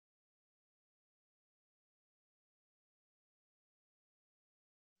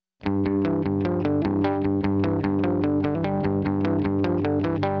Hello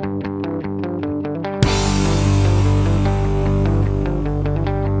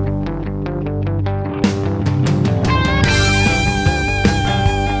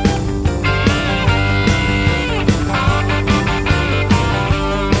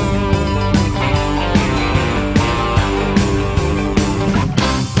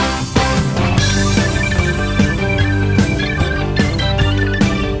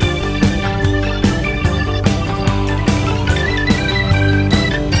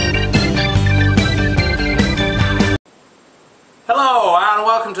and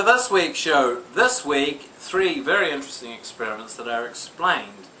welcome to this week's show. This week, 3 very interesting experiments that are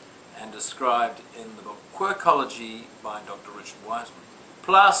explained and described in the book Quirkology by Dr Richard Wisemans.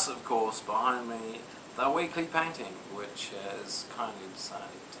 Plus, of course, behind me, the weekly painting, which has kindly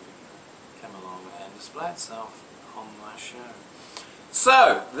decided to come along and display itself on my show.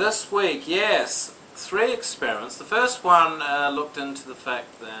 So, this week, yes, 3 experiments. The first one looked into the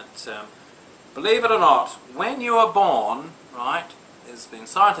fact that, believe it or not, when you are born, right, it's been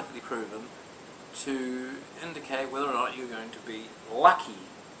scientifically proven to indicate whether or not you're going to be lucky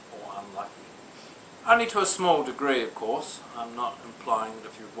or unlucky. Only to a small degree, of course. I'm not implying that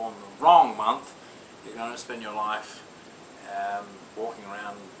if you're born in the wrong month, you're going to spend your life walking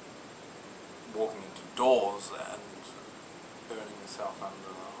into doors and burning yourself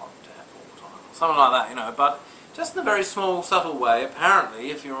under a hot tap all the time, or something like that, you know. But just in a very small, subtle way,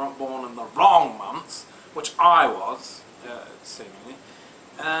 apparently, if you're born in the wrong months, which I was, seemingly,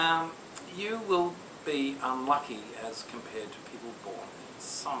 you will be unlucky as compared to people born in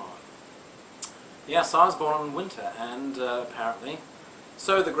summer. Yes, I was born in winter, and apparently,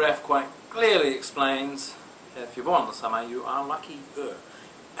 so the graph quite clearly explains, if you're born in the summer, you are luckier.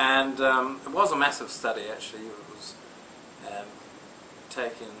 And it was a massive study, actually. It was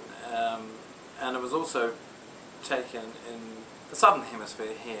taken, and it was also taken in the southern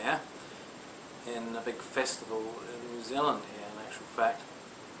hemisphere here, in a big festival in New Zealand here, in actual fact.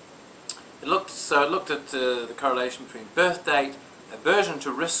 It looked at the correlation between birth date, aversion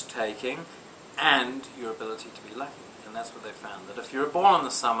to risk-taking, and your ability to be lucky. And that's what they found, that if you're born in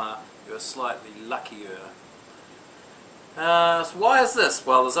the summer, you're slightly luckier. So why is this?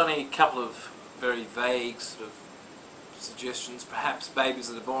 Well, there's only a couple of very vague sort of suggestions. Perhaps babies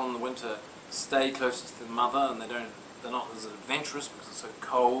that are born in the winter stay closer to their mother, and they're not as adventurous because it's so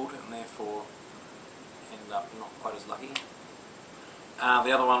cold, and therefore end up not quite as lucky.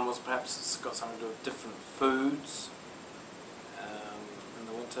 The other one was perhaps it's got something to do with different foods in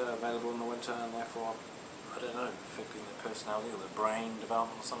the winter, available in the winter, and therefore, I don't know, affecting their personality or their brain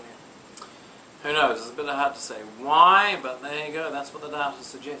development or something. Who knows? It's a bit hard to say why, but there you go, that's what the data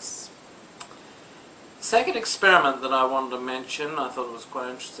suggests. Second experiment that I wanted to mention, I thought it was quite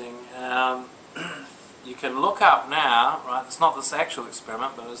interesting. You can look up now, right, it's not this actual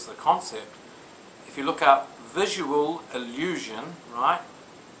experiment, but it's the concept. If you look up visual illusion, right,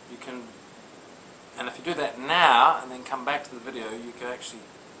 you can, and if you do that now and then come back to the video, you can actually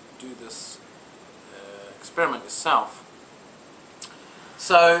do this experiment yourself.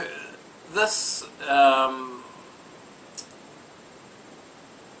 So this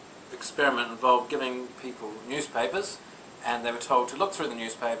experiment involved giving people newspapers, and they were told to look through the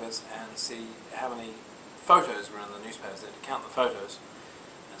newspapers and see how many photos were in the newspapers. They had to count the photos.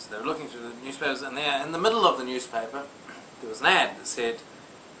 And so they were looking through the newspapers, and there, in the middle of the newspaper, there was an ad that said,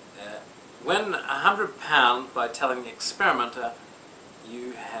 win £100 by telling the experimenter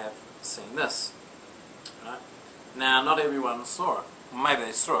you have seen this. Right? Now, not everyone saw it. Well, maybe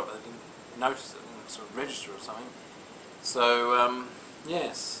they saw it, but they didn't notice it, didn't sort of register or something. So,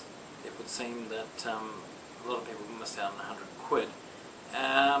 yes, it would seem that a lot of people missed out on 100 quid.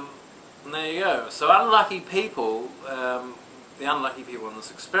 And there you go. So unlucky people, the unlucky people in this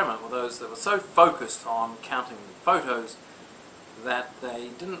experiment were those that were so focused on counting the photos that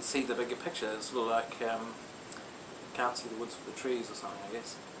they didn't see the bigger picture. It's sort of like, can't see the woods for the trees or something, I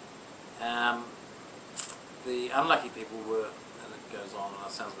guess. The unlucky people were, and it goes on, and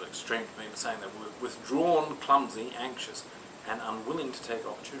it sounds a bit extreme to me, but saying they were withdrawn, clumsy, anxious, and unwilling to take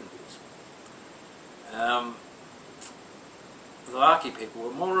opportunities. The lucky people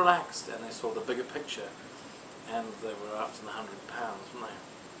were more relaxed, and they saw the bigger picture, and they were after the £100, weren't they?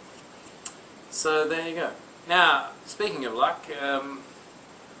 So there you go. Now, speaking of luck, here's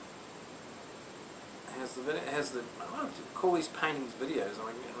the video. Here's the. I don't know to call these paintings videos. I'm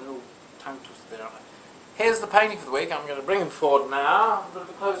getting real tongue twisted there, aren't I? Here's the painting for the week. I'm going to bring him forward now. A bit of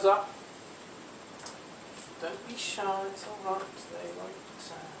a close up. Don't be shy. It's all right. They won't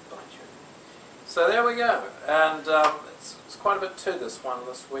bite you. So there we go, and it's quite a bit to this one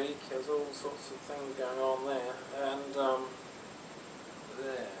this week. There's all sorts of things going on there, and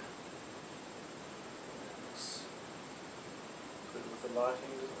there. Looks good with the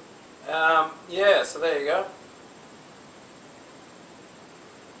lighting, doesn't it? Yeah, so there you go.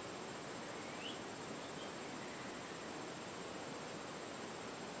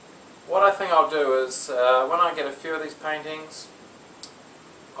 What I think I'll do is, when I get a few of these paintings,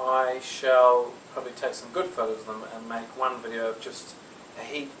 I shall probably take some good photos of them and make one video of just a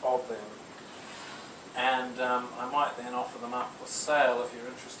heap of them. And I might then offer them up for sale if you're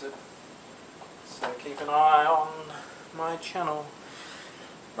interested. So keep an eye on my channel.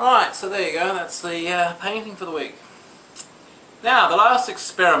 Right, so there you go, that's the painting for the week. Now, the last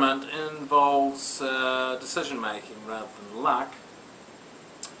experiment involves decision making rather than luck.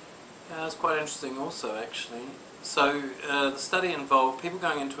 It's quite interesting also, actually. So the study involved people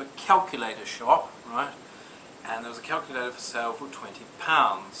going into a calculator shop, right? And there was a calculator for sale for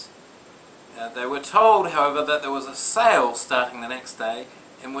 £20. They were told, however, that there was a sale starting the next day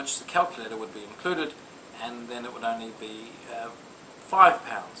in which the calculator would be included, and then it would only be £5.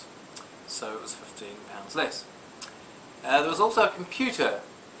 So it was £15 less. There was also a computer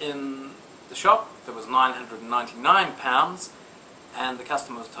in the shop that was £999, and the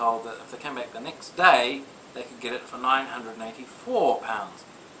customer was told that if they came back the next day, they could get it for £984.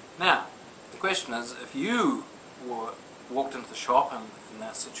 Now, the question is, if you walked into the shop and in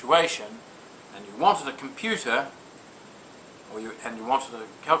that situation, and you wanted a computer, and you wanted a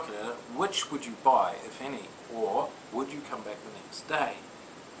calculator, which would you buy, if any? Or would you come back the next day?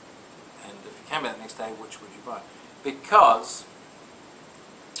 And if you came back the next day, which would you buy? Because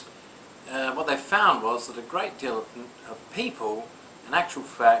what they found was that a great deal of people, in actual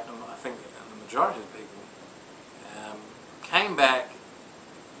fact, and I think the majority of people, came back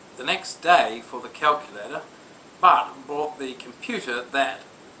the next day for the calculator, but bought the computer that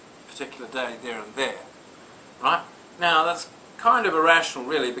particular day, there and there. Right? Now, that's kind of irrational,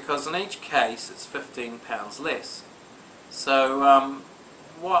 really, because in each case it's £15 less. So,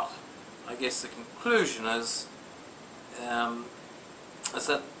 what I guess the conclusion is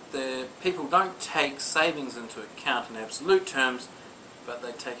that the people don't take savings into account in absolute terms, but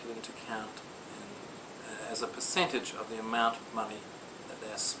they take it into account as a percentage of the amount of money that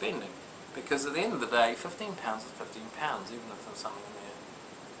they're spending. Because at the end of the day, £15 is £15, even if there's something in there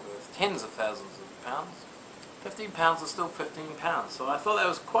worth tens of thousands of pounds. £15 is still £15. So I thought that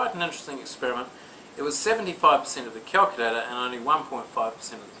was quite an interesting experiment. It was 75% of the calculator and only 1.5% of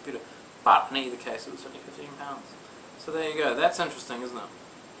the computer, but in either case it was only £15. So there you go. That's interesting, isn't it?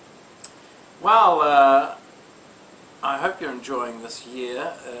 Well, I hope you're enjoying this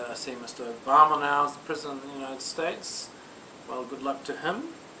year. I see Mr. Obama now as the President of the United States. Well, good luck to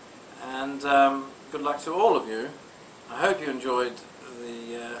him, and good luck to all of you. I hope you enjoyed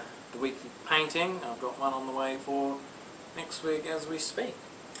the weekly painting. I've got one on the way for next week as we speak.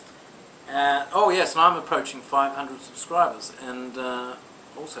 Oh yes, and I'm approaching 500 subscribers, and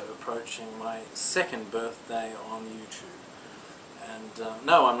also approaching my second birthday on YouTube. And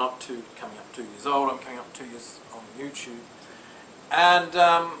no, I'm not coming up 2 years old, I'm coming up 2 years on YouTube. And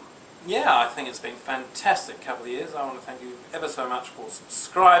yeah, I think it's been a fantastic couple of years. I want to thank you ever so much for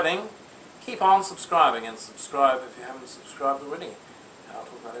subscribing. Keep on subscribing, and subscribe if you haven't subscribed already. And I'll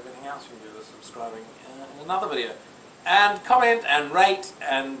talk about everything else you can do with subscribing in another video. And comment and rate,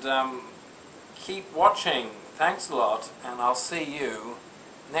 and keep watching. Thanks a lot, and I'll see you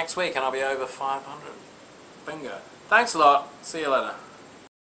next week, and I'll be over 500. Bingo. Thanks a lot. See you later.